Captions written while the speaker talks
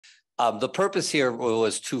The purpose here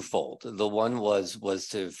was twofold. The one was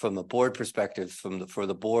to, from a board perspective, for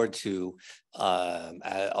the board to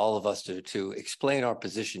all of us to explain our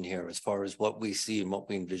position here as far as what we see and what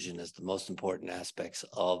we envision as the most important aspects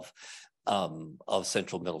of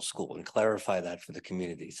Central Middle School, and clarify that for the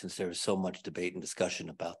community, since there is so much debate and discussion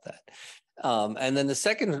about that. And then the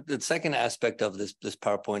second aspect of this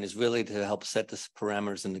PowerPoint is really to help set the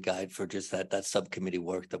parameters and the guide for just that subcommittee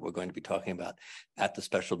work that we're going to be talking about at the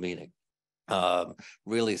special meeting.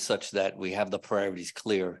 Really such that we have the priorities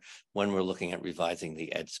clear when we're looking at revising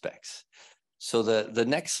the ed specs. So the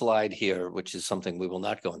next slide here, which is something we will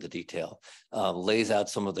not go into detail, lays out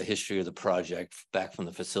some of the history of the project back from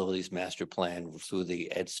the facilities master plan through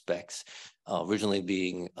the ed specs, originally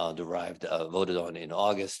being voted on in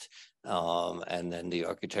August, and then the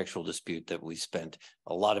architectural dispute that we spent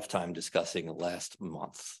a lot of time discussing last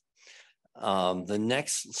month. The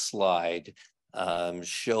next slide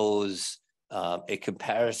shows a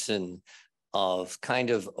comparison of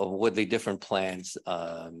where the different plans,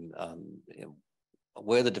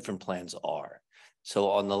 where the different plans are.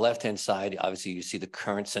 So on the left-hand side, obviously you see the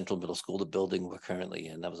current Central Middle School, the building we're currently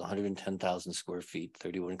in. That was 110,000 square feet,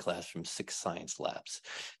 31 classrooms, 6 science labs.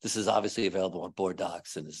 This is obviously available on board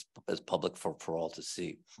docs and is public for all to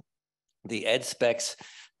see. The ed specs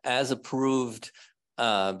as approved,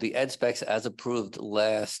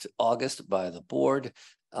 last August by the board,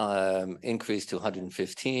 increased to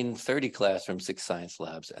 115, 30 classrooms, 6 science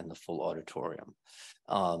labs, and the full auditorium.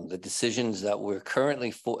 The decisions that we're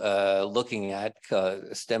currently looking at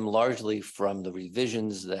stem largely from the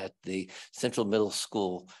revisions that the Central Middle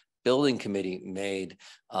School Building Committee made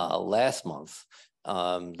last month.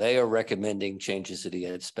 They are recommending changes to the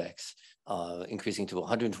ed specs, increasing to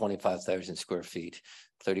 125,000 square feet,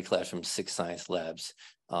 30 classrooms, 6 science labs,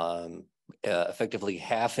 effectively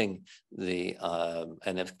halving the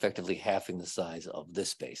size of this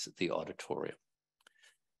space at the auditorium.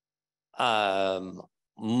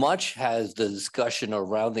 Much has the discussion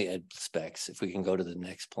around the ed specs, if we can go to the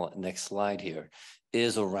next slide here,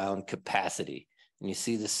 is around capacity. And you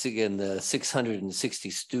see this again, the 660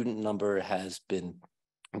 student number has been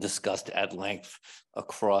discussed at length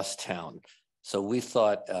across town. So we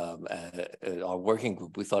thought, our working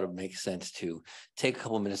group, we thought it makes sense to take a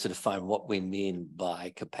couple of minutes to define what we mean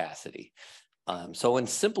by capacity. So in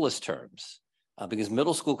simplest terms, because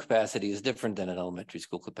middle school capacity is different than an elementary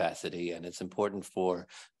school capacity, and it's important for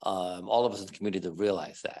all of us in the community to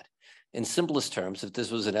realize that. In simplest terms, if this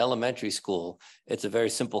was an elementary school, it's a very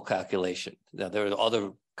simple calculation. Now, there are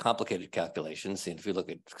other complicated calculations, and if you look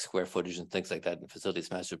at square footage and things like that in the facilities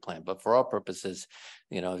master plan, but for our purposes,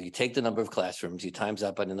 you take the number of classrooms, you times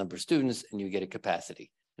that by the number of students, and you get a capacity.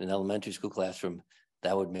 In an elementary school classroom,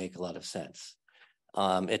 that would make a lot of sense.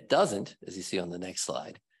 It doesn't, as you see on the next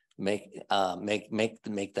slide, make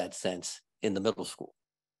that sense in the middle school.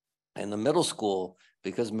 In the middle school,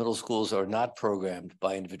 because middle schools are not programmed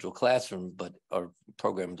by individual classrooms, but are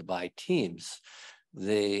programmed by teams,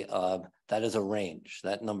 that is a range.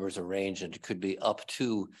 That number is a range, and it could be up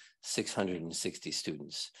to 660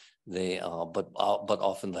 students. But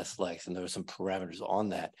often less likes, and there are some parameters on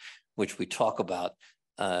that, which we talk about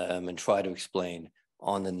and try to explain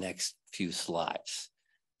on the next few slides.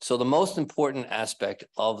 So the most important aspect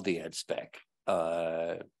of the ed spec,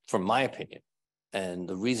 from my opinion, and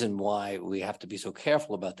the reason why we have to be so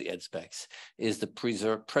careful about the ed specs, is the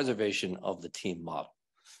preservation of the team model.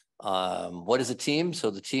 What is a team? So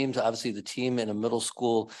the teams, obviously the team in a middle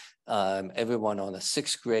school, everyone on a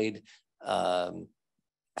 6th grade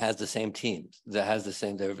has the same team. That has the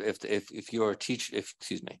same, if you're a teacher, if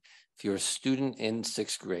you're a student in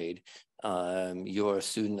 6th grade, you're a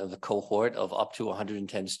student of the cohort of up to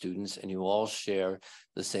 110 students, and you all share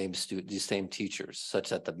the same teachers, such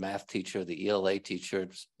that the math teacher, the ELA teacher,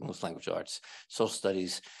 English language arts, social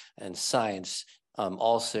studies, and science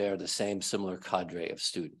all share the same similar cadre of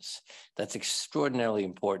students. That's extraordinarily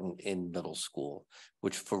important in middle school,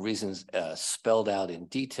 which for reasons spelled out in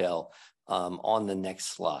detail on the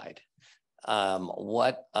next slide.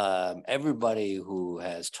 Everybody who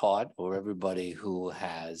has taught, or everybody who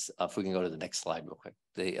has, if we can go to the next slide real quick,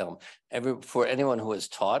 for anyone who has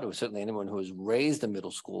taught, or certainly anyone who has raised a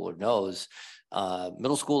middle schooler knows,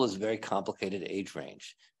 middle school is a very complicated age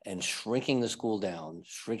range, and shrinking the school down,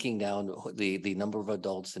 shrinking down the number of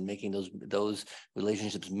adults, and making those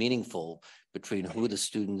relationships meaningful between who the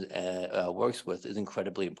student works with is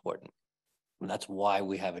incredibly important. And that's why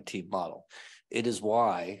we have a team model. It is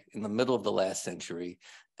why, in the middle of the last century,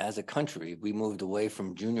 as a country, we moved away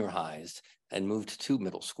from junior highs and moved to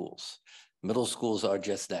middle schools. Middle schools are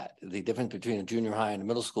just that. The difference between a junior high and a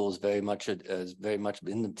middle school is very much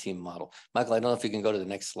in the team model. Michael, I don't know if you can go to the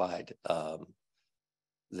next slide.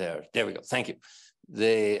 There we go. Thank you.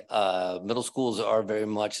 The middle schools are very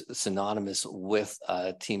much synonymous with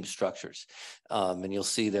team structures. And you'll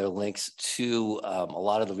see there are links to a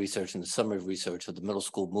lot of the research and the summary of research of the middle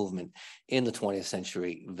school movement in the 20th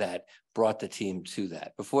century that brought the team to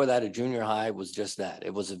that. Before that, a junior high was just that.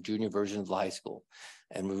 It was a junior version of the high school.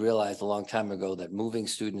 And we realized a long time ago that moving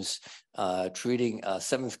students, treating a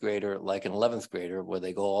 7th grader like an 11th grader, where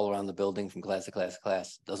they go all around the building from class to class to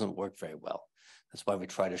class, doesn't work very well. That's why we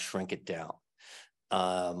try to shrink it down.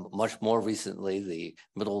 Much more recently, the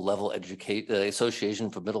Association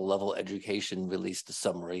for Middle Level Education released a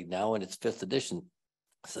summary now in its 5th edition,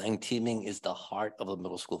 saying teaming is the heart of the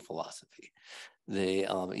middle school philosophy.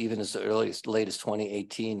 Even as late as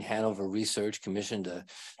 2018, Hanover Research commissioned a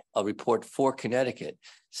report for Connecticut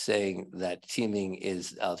saying that teaming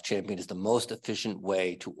is champion is the most efficient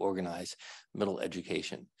way to organize middle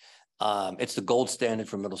education. It's the gold standard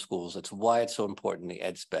for middle schools. That's why it's so important, the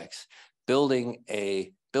ed specs. Building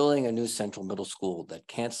a new central middle school that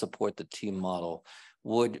can't support the team model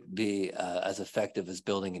would be as effective as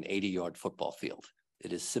building an 80-yard football field.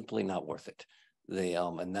 It is simply not worth it.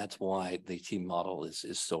 And that's why the team model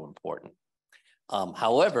is so important.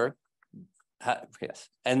 However, yes,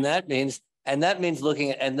 and that means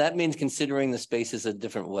considering the spaces in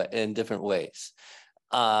different ways.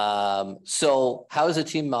 So how is a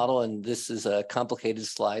team model? And this is a complicated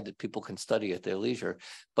slide that people can study at their leisure.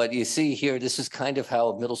 But you see here, this is kind of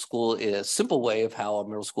how middle school is, a simple way of how a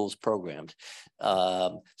middle school is programmed.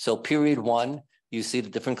 So period 1, you see the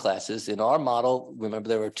different classes. In our model, remember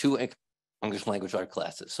there are 2 English language art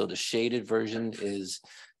classes. So the shaded version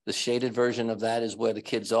of that is where the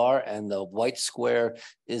kids are, and the white square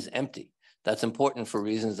is empty. That's important for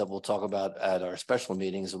reasons that we'll talk about at our special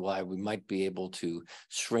meetings, why we might be able to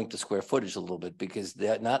shrink the square footage a little bit, because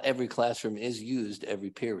not every classroom is used every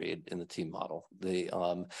period in the team model. There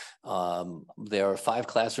are 5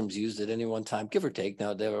 classrooms used at any one time, give or take.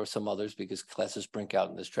 Now, there are some others because classes break out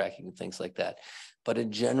and there's tracking and things like that. But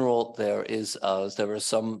in general, there is a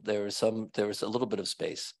little bit of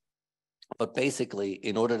space. But basically,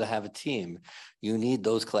 in order to have a team, you need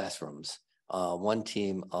those classrooms. One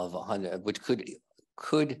team of 100, which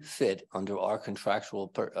could fit under our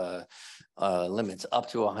contractual limits up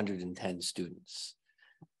to 110 students.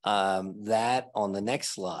 That on the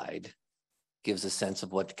next slide gives a sense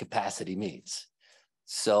of what capacity means.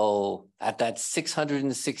 So at that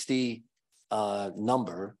 660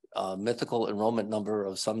 number, mythical enrollment number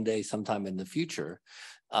of sometime in the future,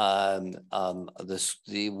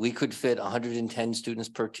 we could fit 110 students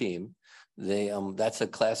per team. That's a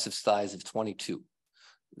class of size of 22.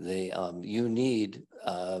 You need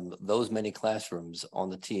those many classrooms on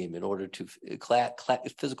the team in order to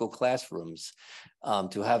physical classrooms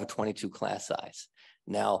to have a 22 class size.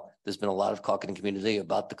 Now, there's been a lot of talk in the community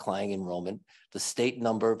about declining enrollment. The state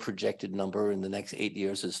projected number in the next 8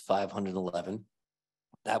 years is 511.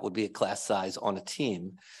 That would be a class size on a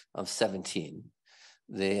team of 17.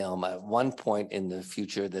 At one point in the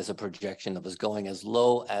future, there's a projection of us going as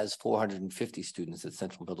low as 450 students at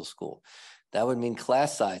Central Middle School. That would mean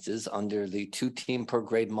class sizes under the 2-team per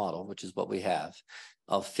grade model, which is what we have,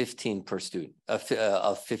 of 15 per student,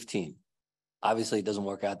 of 15. Obviously, it doesn't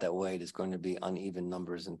work out that way. There's going to be uneven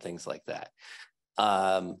numbers and things like that.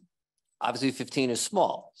 Obviously, 15 is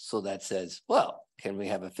small. So that says, well, can we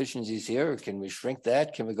have efficiencies here? Or can we shrink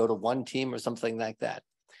that? Can we go to 1 team or something like that?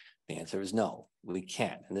 The answer is no, we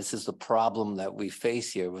can't. And this is the problem that we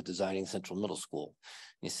face here with designing Central Middle School.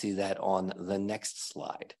 You see that on the next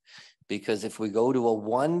slide. Because if we go to a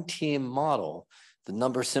 1-team model, the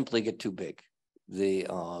numbers simply get too big.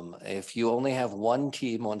 If you only have 1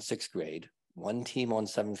 team on 6th grade, 1 team on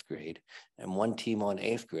 7th grade, and 1 team on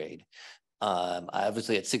 8th grade,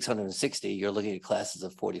 obviously at 660, you're looking at classes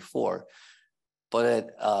of 44. But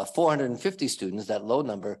at 450 students, that low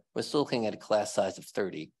number, we're still looking at a class size of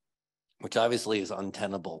 30. Which obviously is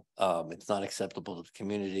untenable. It's not acceptable to the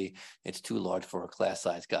community. It's too large for our class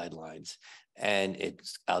size guidelines, and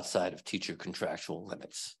it's outside of teacher contractual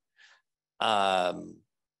limits.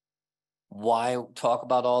 Why talk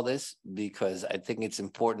about all this? Because I think it's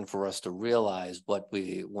important for us to realize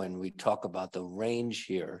when we talk about the range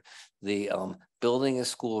here, building a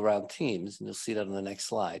school around teams, and you'll see that on the next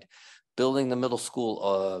slide. Building the middle school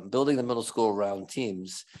around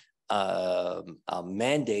teams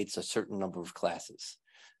mandates a certain number of classes.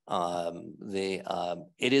 It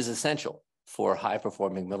is essential for a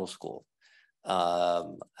high-performing middle school.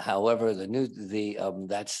 However,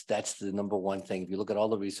 that's the number one thing. If you look at all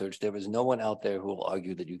the research, there is no one out there who will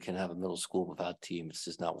argue that you can have a middle school without team. It's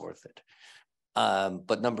just not worth it.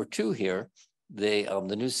 But number two here, the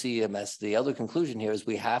new CMS, the other conclusion here is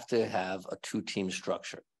we have to have a two-team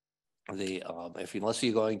structure. Unless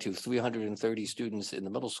you're going to 330 students in the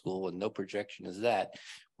middle school and no projection is that,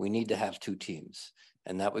 we need to have two teams.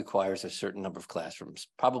 And that requires a certain number of classrooms,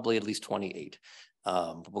 probably at least 28.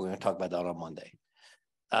 We're going to talk about that on Monday.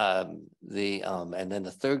 And then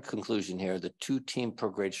the third conclusion here, the two-team per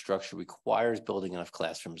grade structure requires building enough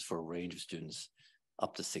classrooms for a range of students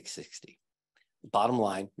up to 660. Bottom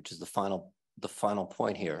line, which is the final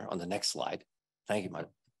point here on the next slide. Thank you, Mike.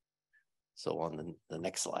 So on the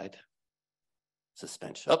next slide,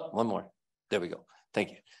 suspension. Oh, one more. There we go. Thank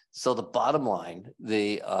you. So the bottom line,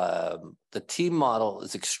 the team model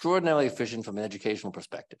is extraordinarily efficient from an educational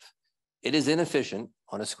perspective. It is inefficient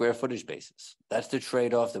on a square footage basis. That's the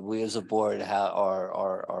trade-off that we as a board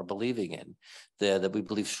are believing in. That we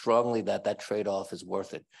believe strongly that trade-off is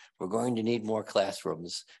worth it. We're going to need more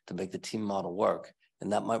classrooms to make the team model work,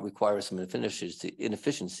 and that might require some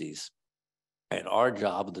inefficiencies. And our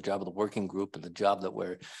job, the job of the working group, and the job that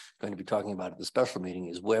we're going to be talking about at the special meeting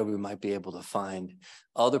is where we might be able to find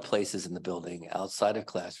other places in the building outside of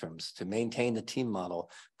classrooms to maintain the team model,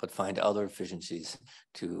 but find other efficiencies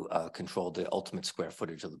to control the ultimate square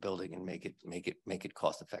footage of the building and make it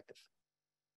cost effective.